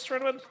qualify for this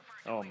tournament?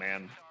 Oh,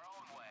 man.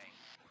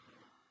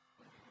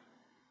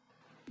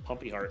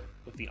 Pumpy Heart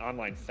with the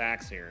online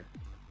facts here.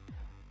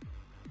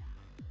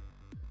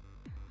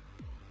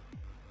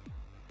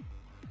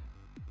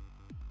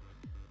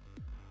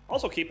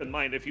 Also keep in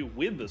mind, if you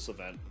win this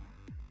event,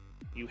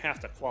 you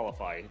have to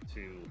qualify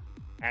to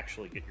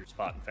actually get your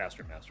spot in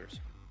Faster Masters.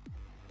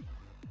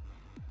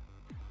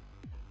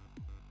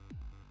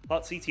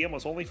 Thought CTM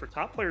was only for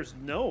top players?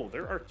 No,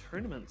 there are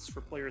tournaments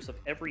for players of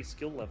every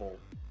skill level,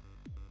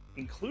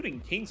 including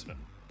Kingsman.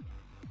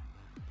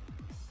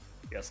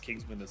 Yes,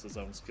 Kingsman is his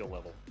own skill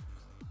level.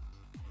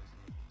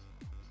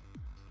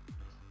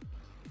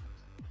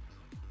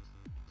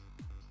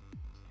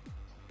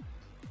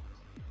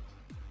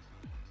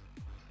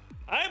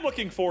 I'm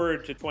looking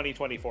forward to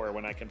 2024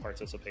 when I can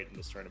participate in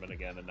this tournament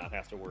again and not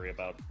have to worry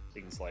about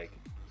things like,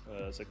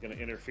 is it going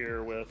to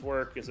interfere with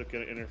work? Is it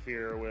going to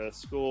interfere with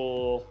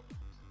school?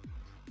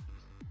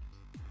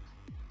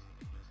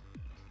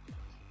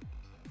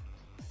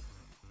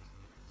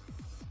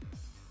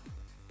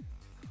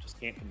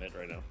 Can't commit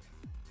right now.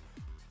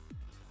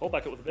 Coal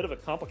Bucket with a bit of a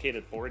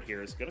complicated board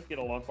here is going to get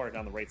a long bar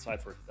down the right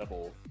side for a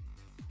double.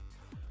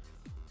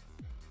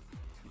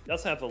 He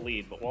does have the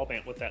lead, but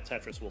Wallbant with that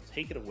Tetris will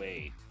take it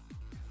away.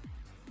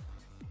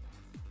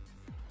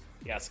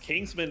 Yes,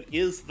 Kingsman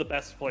is the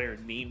best player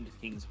named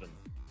Kingsman.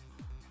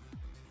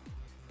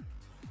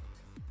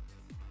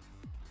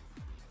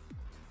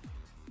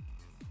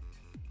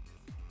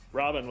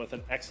 Robin with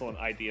an excellent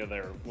idea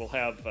there. We'll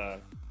have,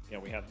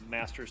 we have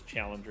Masters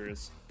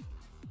Challengers,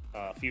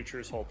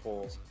 Futures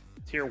Hopefuls,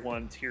 Tier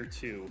 1, Tier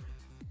 2,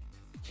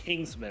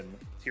 Kingsman,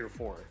 Tier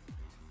 4.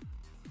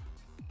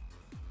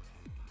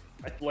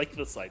 I like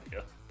this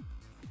idea.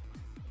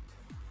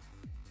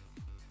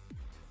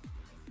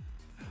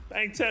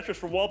 Bang Tetris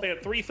for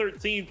Wallbant,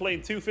 313,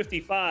 playing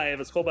 255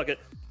 as Coal Bucket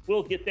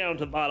will get down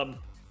to the bottom,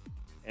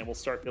 and we'll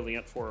start building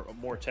up for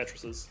more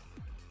Tetrises.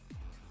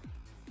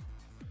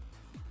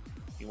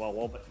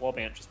 Meanwhile,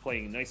 Wallbant just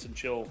playing nice and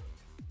chill.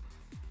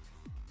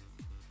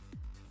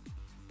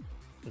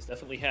 Has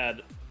definitely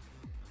had,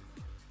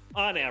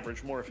 on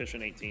average, more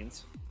efficient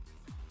 18s.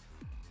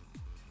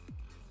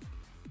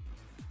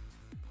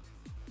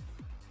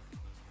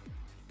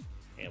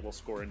 And we'll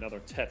score another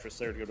Tetris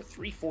there to go to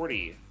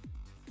 340.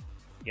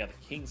 Yeah, the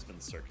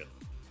Kingsman circuit.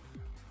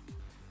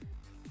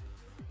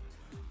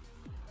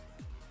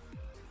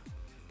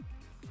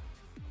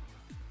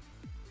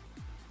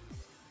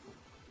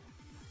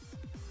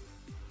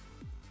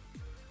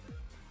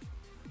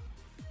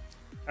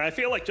 I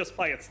feel like just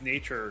by its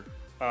nature,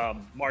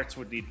 Marts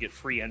would need to get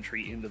free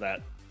entry into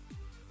that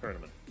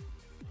tournament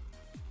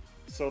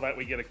so that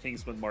we get a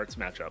Kingsman Marts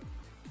matchup.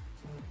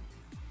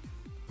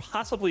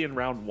 Possibly in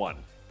round 1.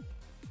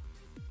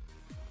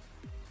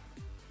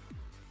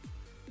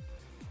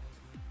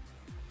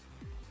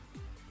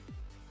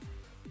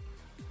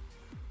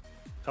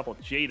 A couple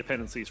of J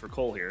dependencies for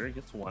Cole here. He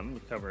gets one to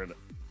cover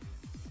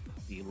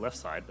the left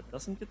side, but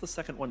doesn't get the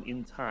second one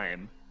in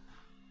time.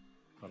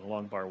 But a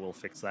long bar will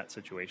fix that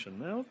situation.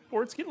 Now,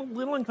 board's getting a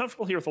little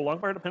uncomfortable here with a long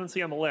bar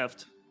dependency on the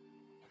left.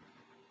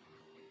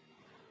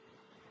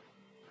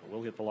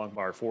 We'll get the long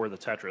bar for the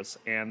Tetris,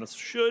 and this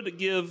should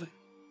give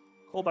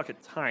Cole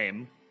Bucket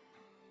time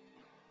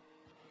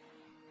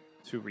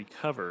to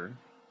recover.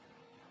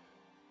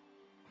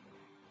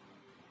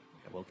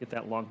 And we'll get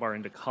that long bar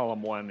into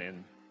column one,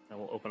 and that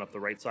will open up the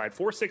right side.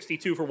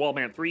 462 for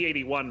Wallman,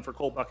 381 for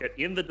Cole Bucket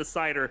in the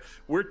decider.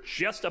 We're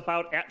just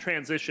about at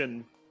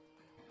transition,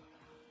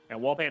 and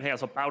Wallman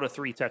has about a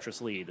 3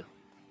 Tetris lead.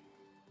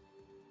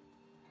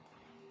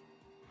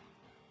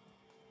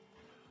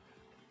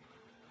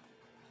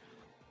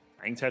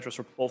 Bang Tetris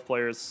for both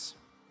players.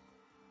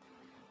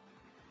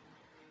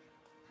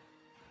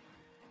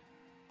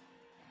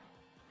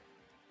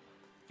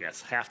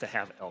 Yes, have to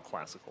have El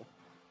Clasical.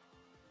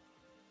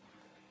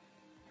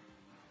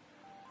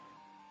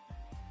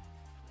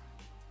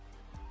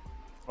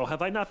 Oh,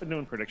 have I not been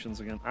doing predictions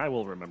again? I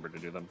will remember to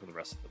do them for the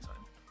rest of the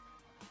time.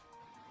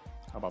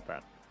 How about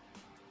that?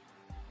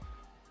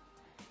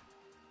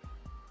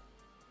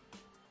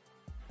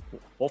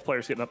 Both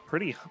players getting up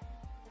pretty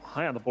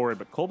high on the board,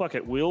 but Cole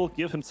Bucket will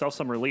give himself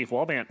some relief.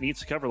 Wallbant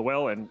needs to cover the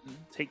well and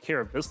take care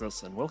of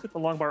business, and we'll hit the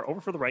long bar over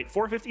for the right.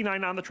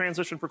 459 on the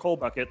transition for Cole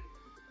Bucket.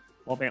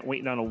 Wallbant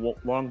waiting on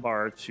a long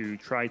bar to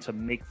try to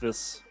make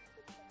this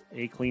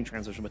a clean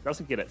transition, but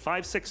doesn't get it.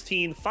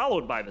 516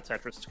 followed by the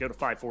Tetris to go to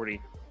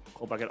 540.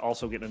 Cole Bucket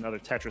also getting another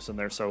Tetris in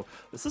there, so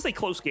this is a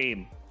close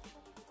game.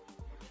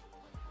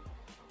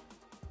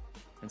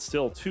 And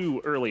still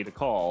too early to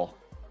call.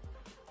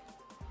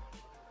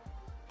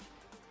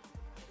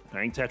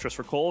 Bang Tetris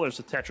for Cole. There's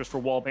a Tetris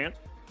for Wallbant.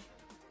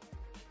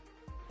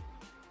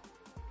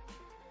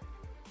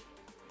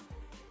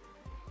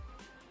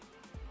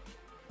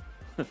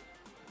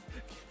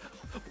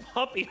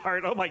 Puppy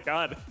heart. Oh my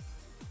god.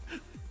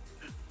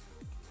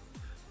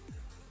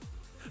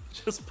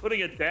 Just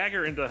putting a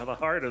dagger into the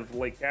heart of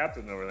Lake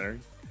Captain over there.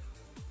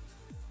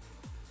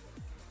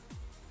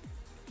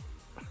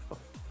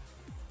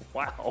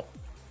 Wow.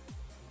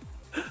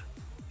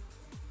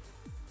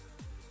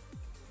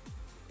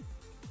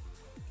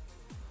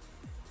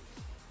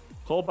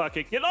 Cole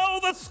Bucket get, oh,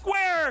 the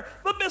square!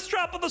 The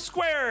misdrop of the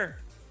square!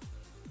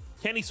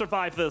 Can he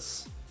survive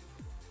this?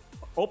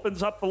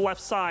 Opens up the left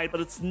side,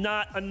 but it's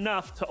not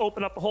enough to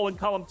open up the hole in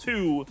column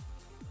 2.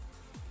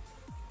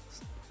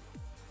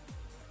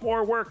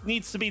 More work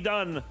needs to be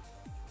done.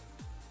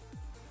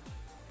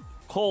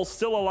 Cole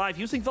still alive,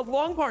 using the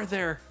long bar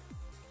there.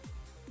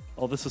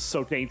 Oh, this is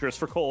so dangerous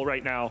for Cole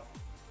right now.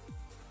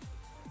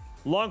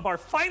 Long bar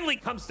finally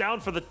comes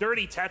down for the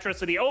dirty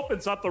Tetris, and he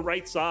opens up the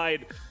right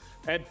side.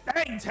 And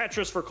bang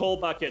Tetris for Cole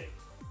Bucket.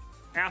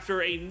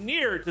 After a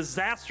near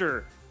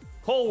disaster,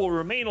 Cole will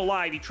remain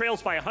alive. He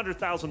trails by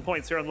 100,000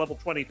 points here on level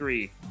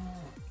 23.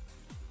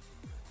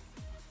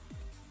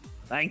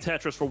 Bang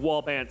Tetris for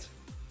Wallbant.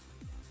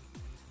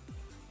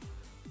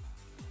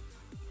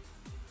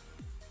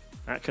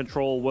 That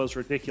control was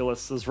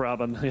ridiculous, says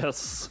Robin.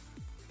 Yes.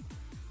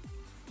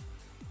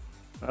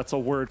 That's a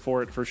word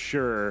for it for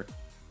sure.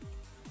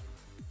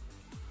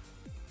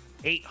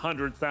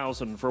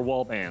 800,000 for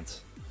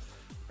Wallbant.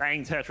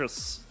 Bang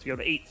Tetris to go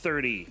to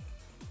 830.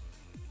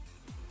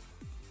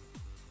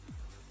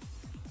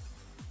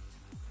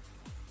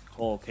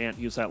 Cole can't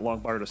use that long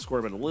bar to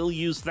score, but we'll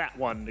use that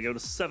one to go to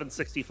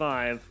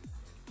 765.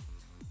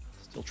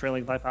 Still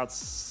trailing by about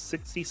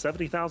 60,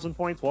 70,000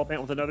 points. Wallbant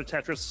with another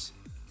Tetris.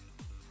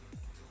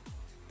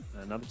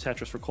 Another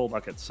Tetris for Cole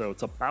Bucket. So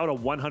it's about a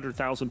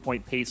 100,000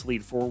 point pace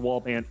lead for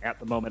Wallbant at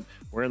the moment.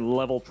 We're in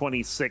level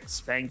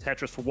 26. Bang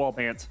Tetris for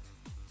Wallbant.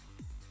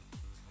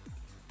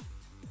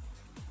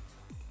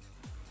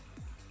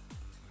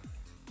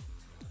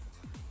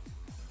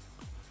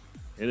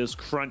 It is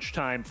crunch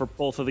time for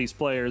both of these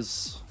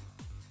players.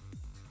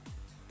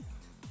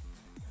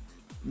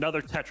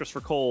 Another Tetris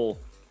for Cole.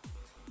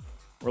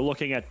 We're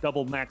looking at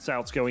double max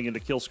outs going into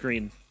kill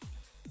screen.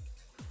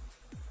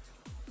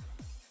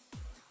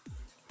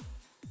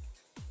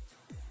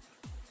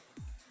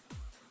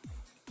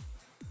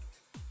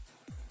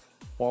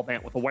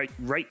 Wallbant with the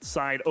right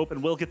side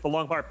open will get the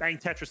long bar. Bang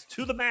Tetris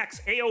to the max.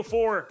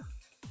 AO4.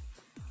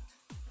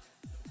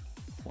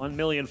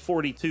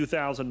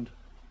 1,042,000.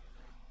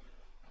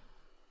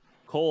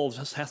 Cole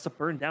just has to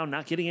burn down,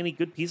 not getting any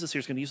good pieces here.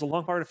 He's going to use a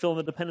long bar to fill in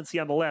the dependency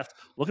on the left.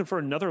 Looking for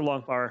another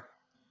long bar.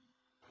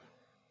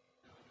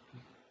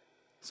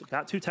 So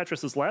got 2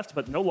 Tetrises left,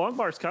 but no long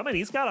bars coming.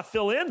 He's got to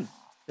fill in.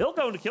 He'll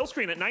go into kill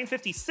screen at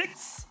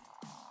 956.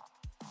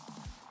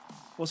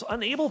 Was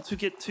unable to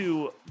get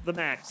to the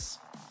max.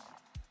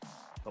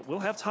 But we'll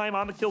have time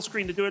on the kill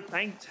screen to do it.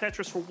 Bang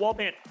Tetris for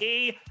Wallbant.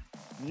 A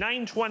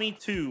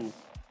 922.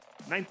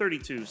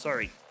 932,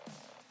 sorry.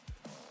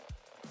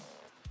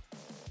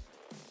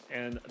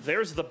 And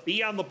there's the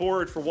B on the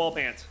board for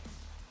Wallbant.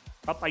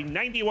 Up by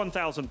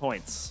 91,000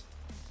 points.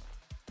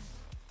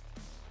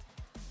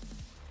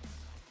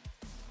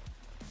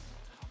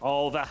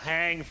 Oh, the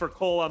hang for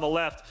Cole on the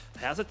left.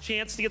 Has a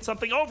chance to get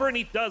something over, and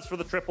he does for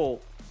the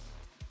triple.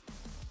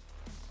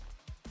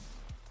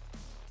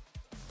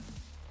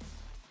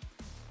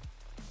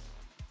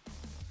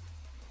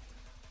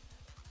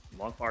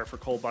 Long bar for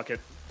Cole Bucket.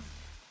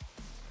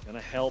 Gonna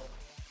help.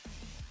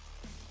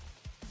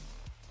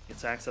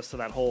 Gets access to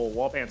that hole.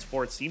 Wallband's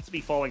forward seems to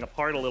be falling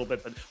apart a little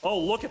bit, but oh,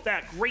 look at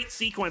that. Great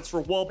sequence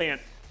for Wallband.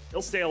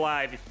 He'll stay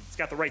alive. He's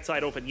got the right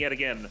side open yet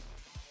again.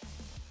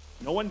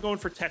 No one going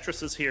for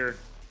Tetrises here.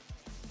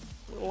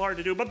 A little hard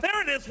to do, but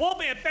there it is.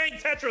 Wallband bang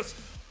Tetris.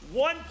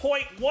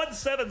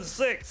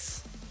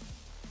 1.176.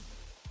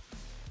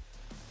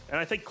 And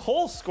I think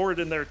Cole scored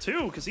in there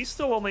too, because he's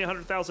still only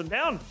 100,000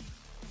 down.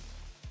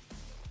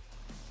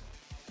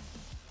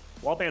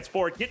 Wallband's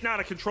forward, getting out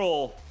of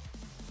control.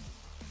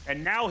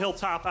 And now he'll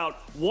top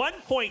out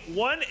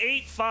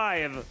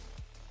 1.185.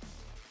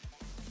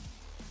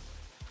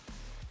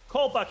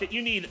 Cole Bucket,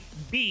 you need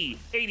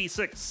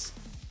B86.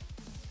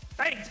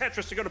 Bang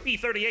Tetris to go to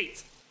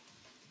B38.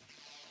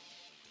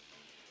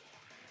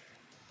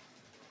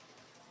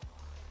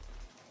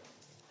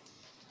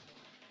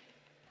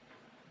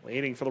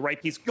 Waiting for the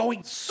right piece,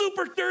 going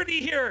super dirty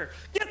here.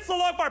 Gets the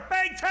long bar,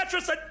 bang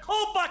Tetris, and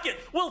Cole Bucket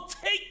will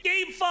take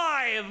game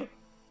 5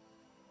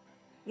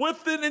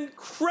 with an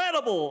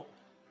incredible,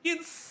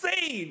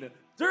 insane,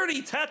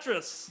 dirty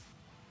Tetris.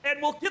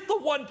 And we'll get the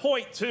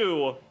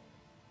 1.2.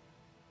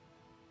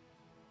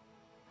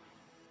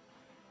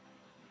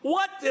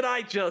 What did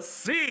I just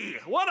see?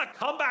 What a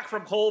comeback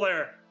from Cole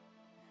there.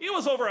 He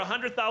was over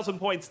 100,000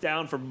 points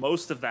down for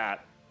most of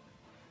that.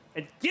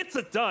 And gets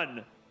it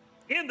done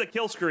in the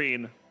kill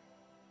screen.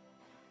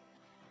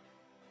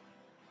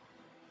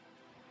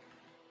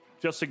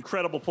 Just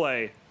incredible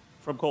play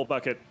from Cole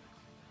Bucket.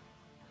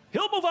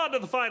 He'll move on to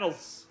the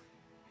finals.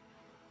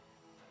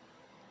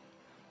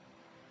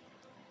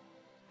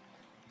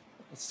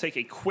 Let's take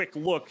a quick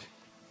look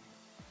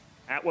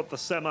at what the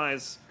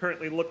semis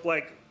currently look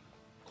like.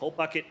 Cole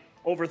Bucket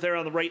over there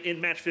on the right in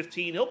match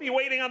 15. He'll be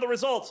waiting on the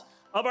results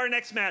of our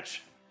next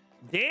match.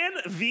 Dan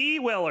V.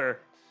 Weller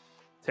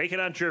taking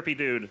on Chirpy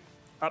Dude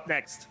up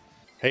next.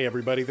 Hey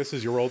everybody, this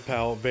is your old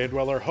pal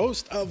Vandweller,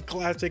 host of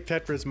Classic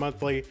Tetris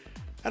Monthly,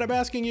 and I'm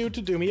asking you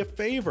to do me a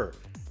favor.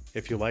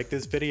 If you like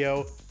this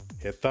video,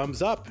 hit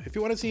thumbs up. If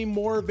you want to see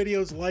more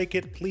videos like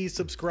it, please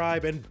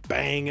subscribe and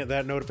bang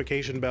that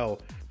notification bell.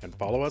 And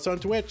follow us on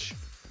Twitch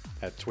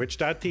at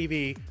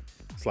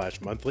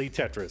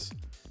twitch.tv/monthlytetris.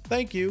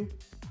 Thank you,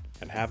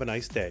 and have a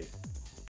nice day.